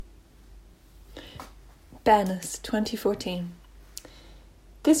Bareness, 2014.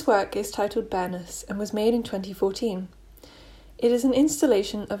 This work is titled Bareness and was made in 2014. It is an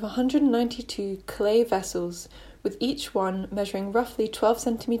installation of 192 clay vessels, with each one measuring roughly 12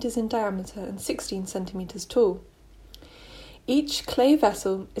 centimetres in diameter and 16 centimetres tall. Each clay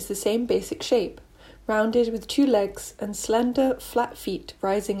vessel is the same basic shape, rounded with 2 legs and slender, flat feet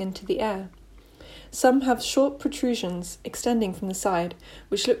rising into the air. Some have short protrusions extending from the side,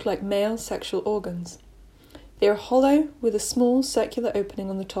 which look like male sexual organs. They are hollow, with a small circular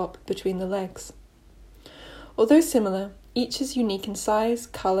opening on the top between the legs. Although similar, each is unique in size,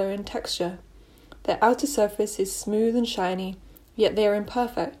 colour and texture. Their outer surface is smooth and shiny, yet they are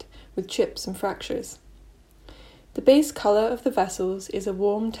imperfect, with chips and fractures. The base colour of the vessels is a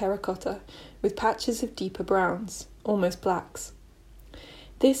warm terracotta, with patches of deeper browns, almost blacks.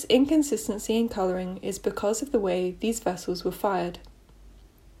 This inconsistency in colouring is because of the way these vessels were fired.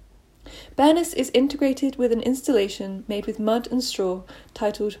 Bareness is integrated with an installation made with mud and straw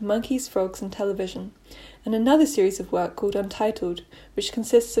titled Monkeys, Frogs and Television, and another series of work called Untitled, which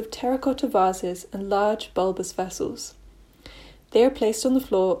consists of terracotta vases and large bulbous vessels. They are placed on the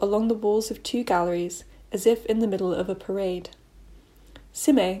floor along the walls of 2 galleries, as if in the middle of a parade.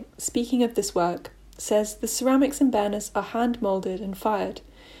 Sime, speaking of this work, says the ceramics in Bareness are hand-moulded and fired.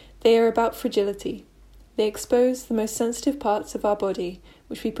 They are about fragility. They expose the most sensitive parts of our body,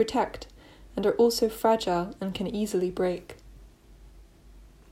 which we protect, and are also fragile and can easily break.